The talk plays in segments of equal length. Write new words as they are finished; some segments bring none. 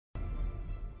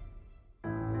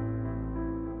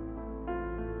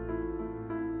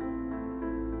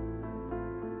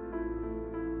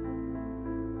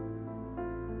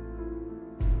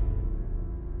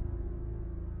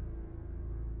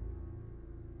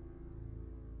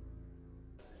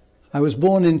I was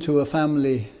born into a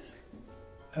family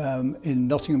in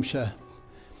Nottinghamshire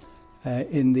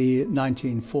in the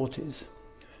 1940s.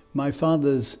 My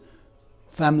father's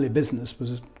family business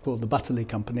was called the Butterley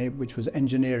Company, which was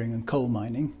engineering and coal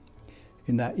mining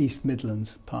in that East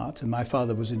Midlands part, and my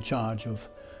father was in charge of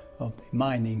the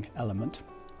mining element.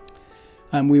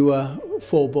 And we were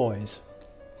 4 boys.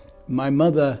 My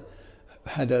mother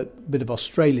had a bit of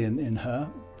Australian in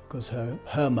her because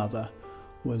her mother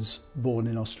was born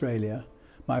in Australia.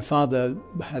 My father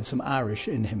had some Irish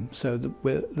in him, so that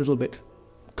we're a little bit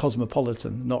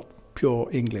cosmopolitan, not pure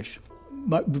English.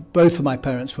 Both of my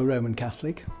parents were Roman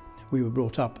Catholic. We were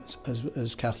brought up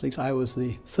as Catholics. I was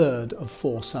the 3rd of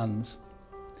 4 sons.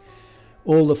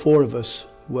 All the 4 of us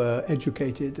were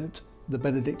educated at the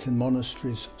Benedictine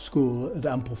Monastery's school at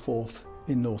Ampleforth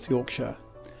in North Yorkshire,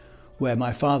 where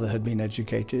my father had been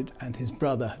educated and his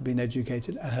brother had been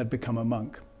educated and had become a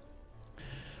monk.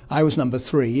 I was number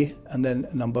 3 and then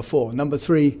number 4. Number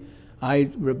 3,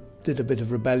 I did a bit of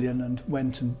rebellion and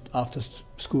went and after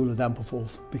school at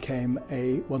Ampleforth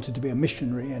wanted to be a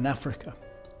missionary in Africa.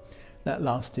 That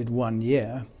lasted 1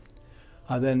 year.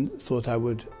 I then thought I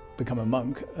would become a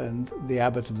monk, and the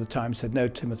abbot of the time said, "No,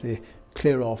 Timothy,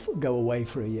 clear off, go away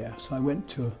for a year." So I went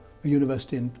to a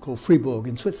university called Fribourg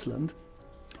in Switzerland,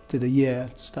 did a year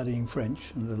studying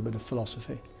French and a little bit of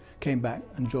philosophy, came back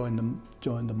and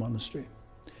joined the monastery.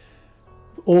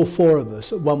 All 4 of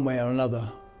us, one way or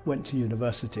another, went to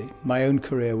university. My own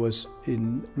career was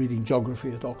in reading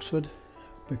geography at Oxford,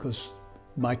 because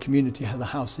my community had a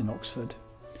house in Oxford,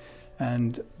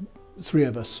 and 3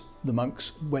 of us, the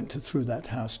monks, went through that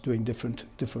house doing different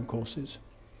courses.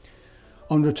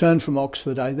 On return from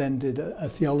Oxford, I then did a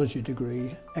theology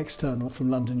degree, external from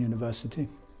London University,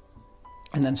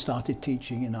 and then started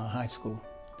teaching in our high school.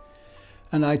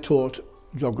 And I taught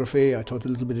geography, I taught a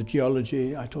little bit of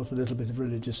geology, I taught a little bit of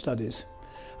religious studies.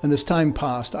 And as time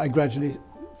passed, I gradually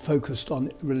focused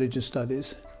on religious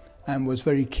studies and was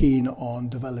very keen on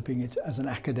developing it as an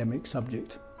academic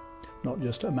subject, not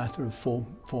just a matter of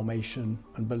formation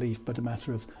and belief, but a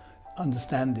matter of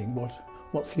understanding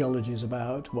what theology is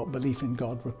about, what belief in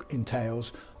God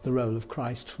entails, the role of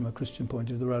Christ from a Christian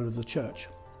point of view, the role of the church.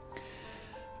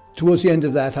 Towards the end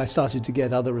of that, I started to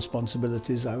get other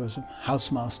responsibilities. I was a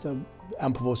housemaster.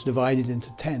 Ampleforth divided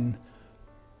into 10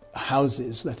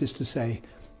 houses, that is to say,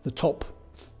 the top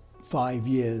 5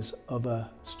 years of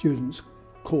a student's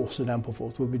course at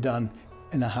Ampleforth would be done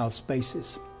in a house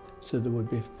basis. So there would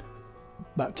be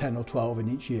about 10 or 12 in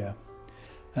each year.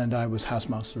 And I was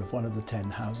housemaster of one of the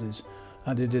 10 houses.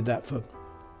 And I did that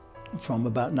from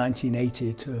about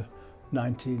 1980 to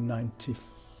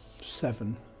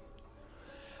 1997.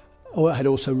 I had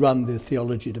also run the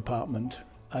theology department,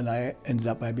 and I ended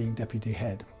up by being deputy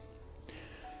head.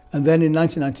 And then in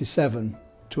 1997,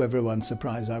 to everyone's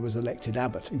surprise, I was elected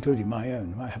abbot, including my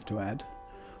own, I have to add,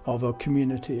 of a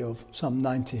community of some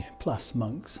 90 plus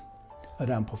monks at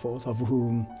Ampleforth, of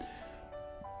whom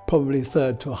probably a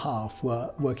third to a half were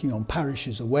working on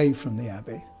parishes away from the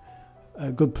abbey.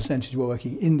 A good percentage were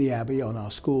working in the abbey on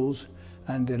our schools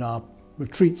and in our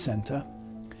retreat centre.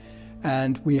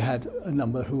 And we had a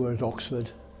number who were at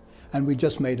Oxford, and we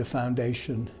just made a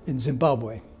foundation in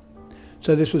Zimbabwe.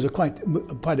 So this was quite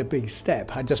a big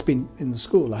step. I'd just been in the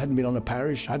school. I hadn't been on a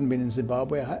parish, hadn't been in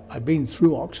Zimbabwe. I'd been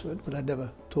through Oxford, but I'd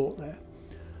never taught there.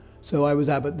 So I was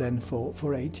abbot then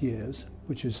for 8 years,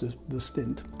 which is the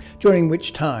stint. During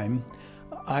which time,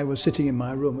 I was sitting in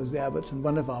my room as the abbot, and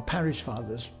one of our parish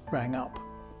fathers rang up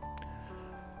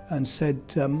and said,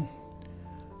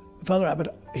 Father Abbot,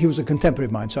 he was a contemporary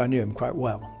of mine, so I knew him quite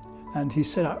well. And he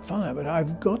said, Father Abbot,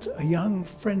 I've got a young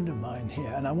friend of mine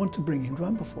here, and I want to bring him to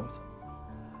Ampleforth.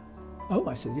 Oh,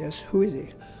 I said, yes, who is he?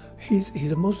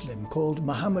 He's a Muslim called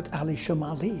Muhammad Ali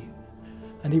Shamali,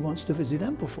 and he wants to visit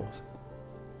Ampleforth.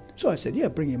 So I said, yeah,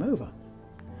 bring him over.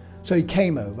 So he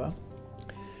came over.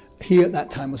 He at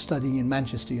that time was studying in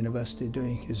Manchester University,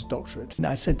 doing his doctorate. And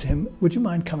I said to him, would you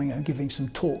mind coming and giving some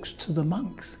talks to the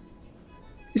monks?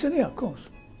 He said, yeah, of course.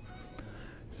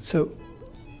 So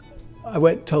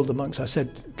I told the monks, I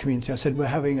said, we're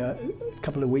having a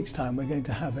couple of weeks' time, we're going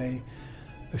to have a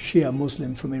Shia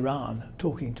Muslim from Iran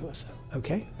talking to us,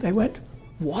 okay? They went,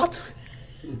 what?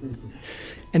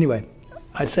 Anyway,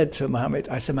 I said to Mohammed,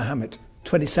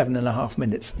 27.5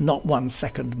 minutes, not 1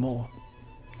 second more.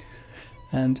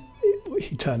 And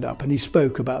he turned up and he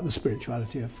spoke about the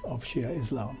spirituality of Shia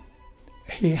Islam.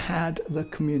 He had the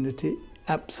community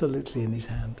absolutely in his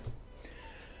hand.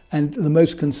 And the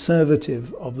most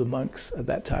conservative of the monks at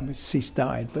that time, cease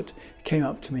died, but came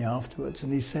up to me afterwards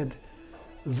and he said,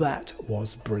 that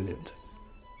was brilliant.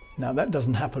 Now that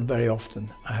doesn't happen very often,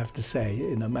 I have to say,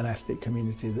 in a monastic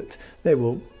community, that they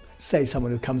will say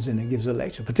someone who comes in and gives a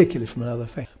lecture, particularly from another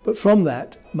faith. But from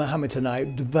that, Mohammed and I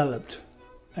developed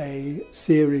a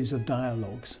series of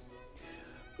dialogues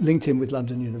linked in with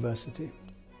London University,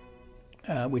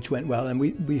 which went well, and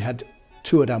we had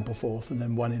 2 at Ampleforth and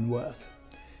then 1 in Worth.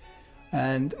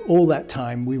 And all that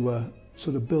time we were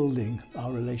sort of building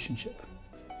our relationship.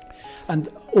 And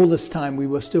all this time we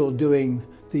were still doing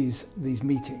these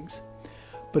meetings.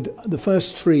 But the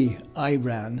first 3 I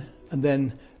ran, and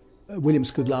then William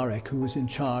Skudlarek, who was in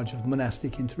charge of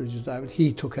monastic interreligious dialogue,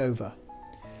 he took over.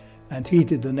 And he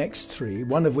did the next 3,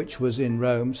 one of which was in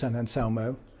Rome, San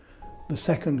Anselmo. The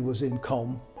second was in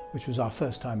Com, which was our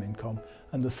first time in Com.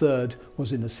 And the third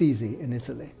was in Assisi in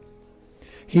Italy.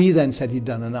 He then said he'd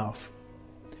done enough.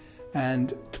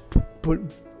 And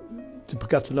to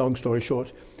cut a long story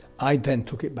short, I then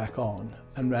took it back on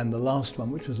and ran the last one,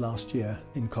 which was last year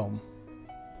in Com.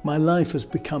 My life has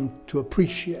become to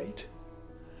appreciate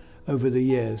over the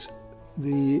years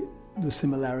the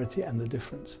similarity and the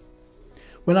difference.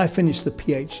 When I finished the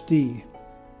PhD,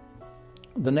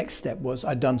 the next step was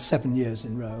I'd done 7 years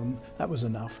in Rome, that was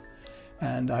enough,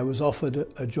 and I was offered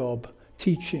a job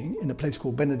teaching in a place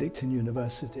called Benedictine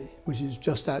University, which is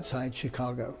just outside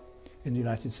Chicago in the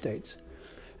United States.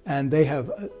 And they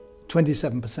have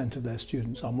 27% of their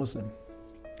students are Muslim.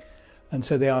 And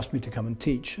so they asked me to come and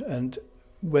teach. And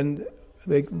when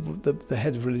the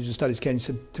head of religious studies came, he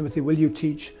said, "Timothy, will you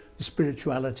teach the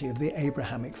spirituality of the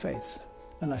Abrahamic faiths?"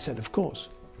 And I said, "Of course."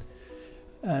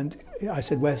 And I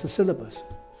said, "Where's the syllabus?"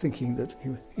 Thinking that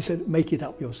he said, "Make it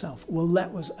up yourself." Well,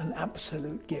 that was an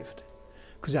absolute gift,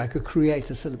 because I could create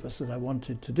a syllabus that I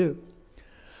wanted to do.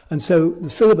 And so the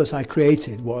syllabus I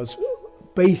created was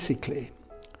basically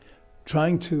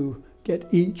trying to get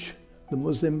the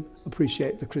Muslim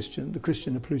appreciate the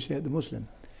Christian appreciate the Muslim.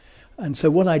 And so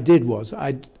what I did was,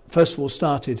 I first of all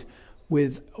started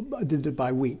with, I did it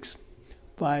by weeks,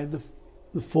 by the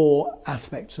 4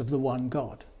 aspects of the one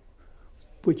God,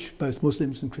 which both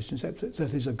Muslims and Christians accept.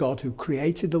 That is a God who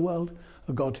created the world,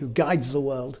 a God who guides the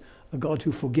world, a God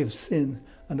who forgives sin,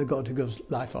 and a God who gives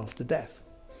life after death.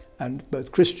 And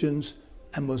both Christians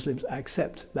and Muslims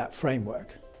accept that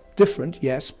framework. Different,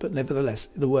 yes, but nevertheless,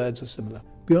 the words are similar.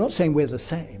 We're not saying we're the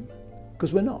same,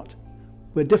 because we're not.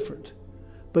 We're different.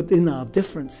 But in our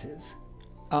differences,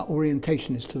 our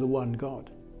orientation is to the one God.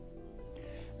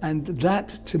 And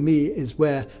that, to me, is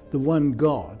where the one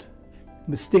God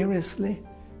mysteriously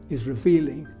is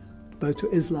revealing both to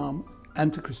Islam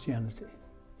and to Christianity.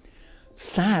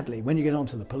 Sadly, when you get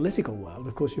onto the political world,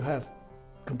 of course, you have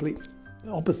complete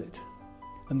opposite.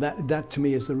 And that to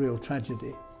me is the real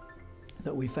tragedy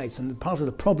that we face. And part of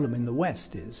the problem in the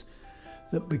West is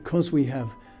that because we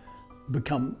have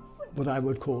become what I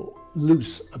would call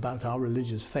loose about our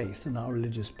religious faith and our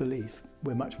religious belief,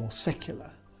 we're much more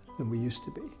secular than we used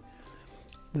to be.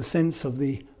 The sense of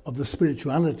the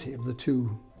spirituality of the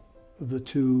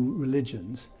two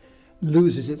religions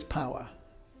loses its power,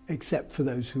 except for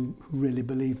those who really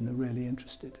believe and are really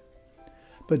interested.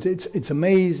 But it's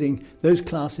amazing, those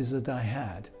classes that I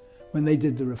had, when they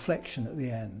did the reflection at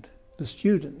the end, the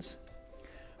students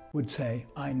would say,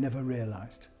 "I never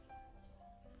realized."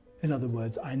 In other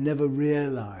words, I never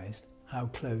realized how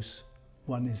close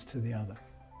one is to the other.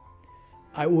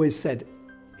 I always said,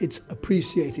 it's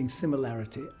appreciating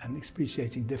similarity and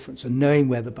appreciating difference and knowing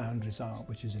where the boundaries are,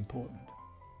 which is important.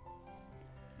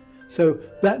 So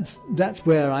that's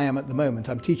where I am at the moment.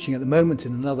 I'm teaching at the moment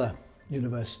in another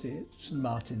university, St.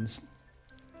 Martin's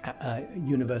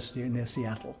University near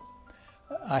Seattle.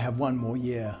 I have 1 more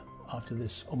year after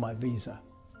this on my visa.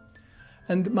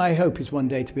 And my hope is one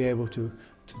day to be able to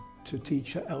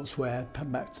teach elsewhere,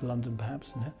 come back to London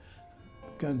perhaps, and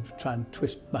go and try and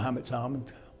twist Mohammed's arm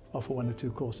and offer 1 or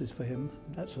 2 courses for him,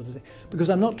 that sort of thing. Because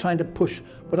I'm not trying to push,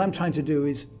 what I'm trying to do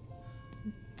is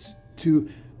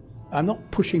I'm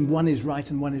not pushing one is right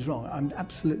and one is wrong. I'm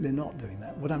absolutely not doing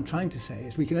that. What I'm trying to say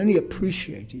is we can only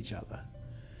appreciate each other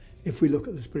if we look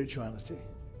at the spirituality.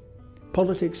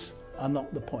 Politics are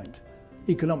not the point.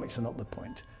 Economics are not the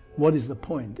point. What is the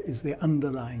point is the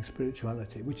underlying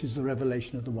spirituality, which is the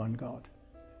revelation of the one God.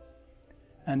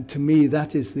 And to me,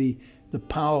 that is the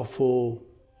powerful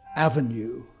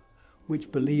avenue which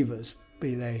believers,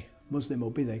 be they Muslim or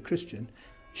be they Christian,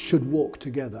 should walk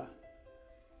together,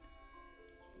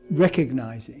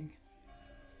 recognizing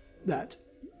that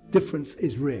difference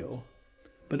is real,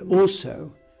 but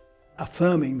also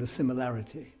affirming the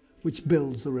similarity, which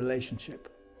builds the relationship.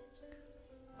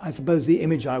 I suppose the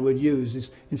image I would use is,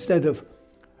 instead of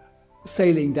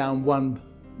sailing down one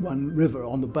river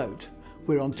on the boat,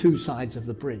 we're on 2 sides of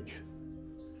the bridge.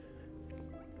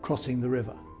 crossing the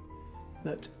river.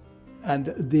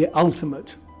 And the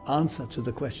ultimate answer to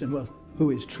the question, well,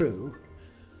 who is true?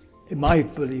 My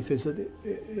belief is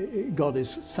that God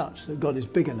is such that God is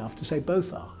big enough to say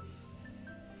both are.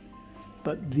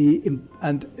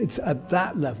 And it's at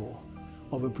that level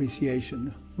of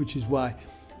appreciation, which is why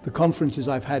the conferences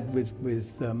I've had with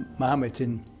Mohammed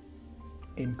in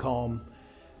Qom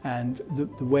and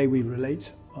the way we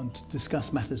relate and to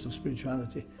discuss matters of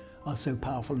spirituality are so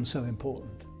powerful and so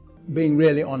important. Being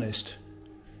really honest,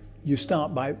 you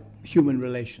start by human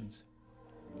relations,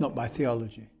 not by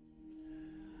theology.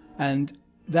 And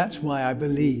that's why I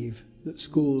believe that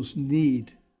schools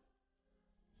need,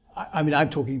 I mean, I'm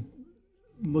talking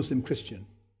Muslim Christian.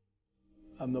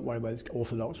 I'm not worried about it's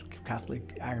Orthodox,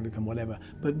 Catholic, Anglican, whatever,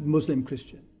 but Muslim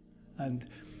Christian. And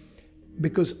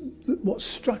because what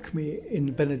struck me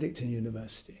in Benedictine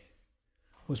University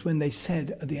was when they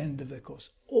said at the end of their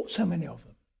course, oh, so many of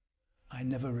them, I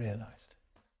never realized.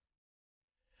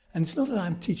 And it's not that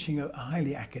I'm teaching a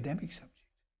highly academic subject.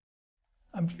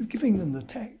 I'm giving them the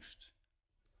text.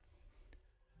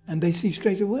 And they see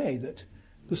straight away that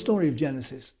the story of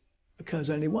Genesis occurs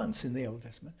only once in the Old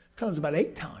Testament. It occurs about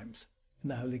 8 times in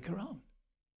the Holy Quran.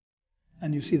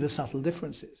 And you see the subtle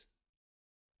differences.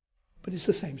 But it's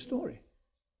the same story.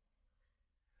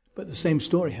 But the same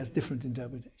story has different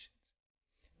interpretations.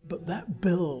 But that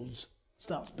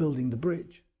starts building the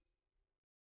bridge.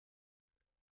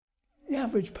 The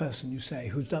average person, you say,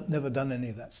 who's never done any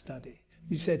of that study,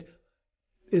 you said,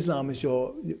 Islam is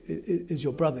your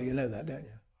brother, you know that, don't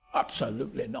you?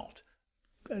 Absolutely not.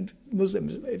 And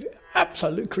Muslims,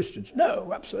 absolute Christians,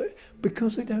 no, absolutely,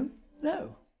 because they don't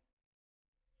know.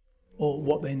 Or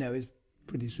what they know is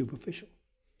pretty superficial.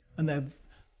 And they're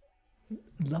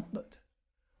lumbered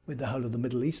with the whole of the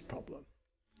Middle East problem,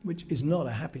 which is not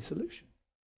a happy solution.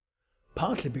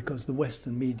 Partly because the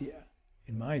Western media,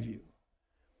 in my view,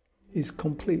 is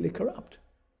completely corrupt.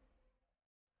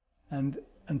 And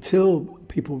until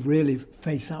people really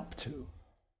face up to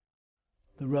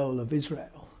the role of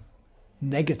Israel,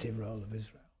 negative role of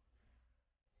Israel,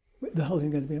 the whole thing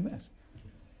is going to be a mess.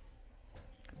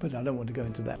 But I don't want to go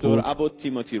into that. دکتر Abbot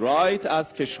Timothy Wright از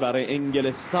کشور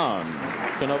انگلستان.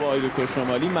 جناب آقای دکتر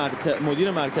شمالی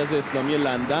مدیر مرکز اسلامی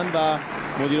لندن و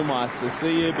مدیر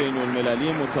مؤسسه بین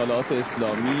المللی مطالعات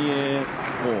اسلامی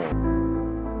قم.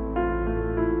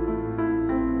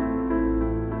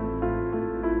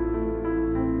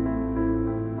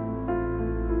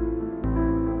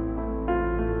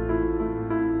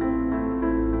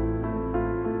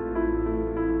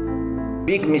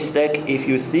 Big mistake if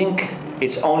you think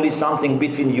it's only something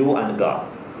between you and God.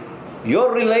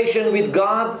 Your relation with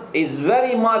God is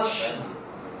very much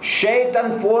shaped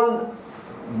and formed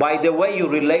by the way you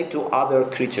relate to other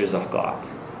creatures of God.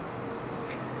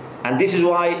 And this is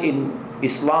why in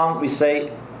Islam we say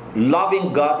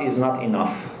loving God is not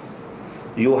enough.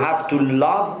 You have to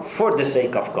love for the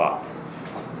sake of God,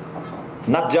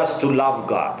 not just to love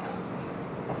God.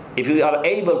 If you are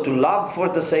able to love for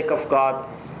the sake of God,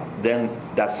 then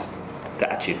that's the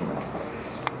achievement.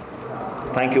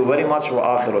 Thank you very much.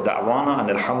 Wa akhiru da'wana and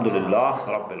alhamdulillah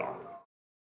rabbil alamin.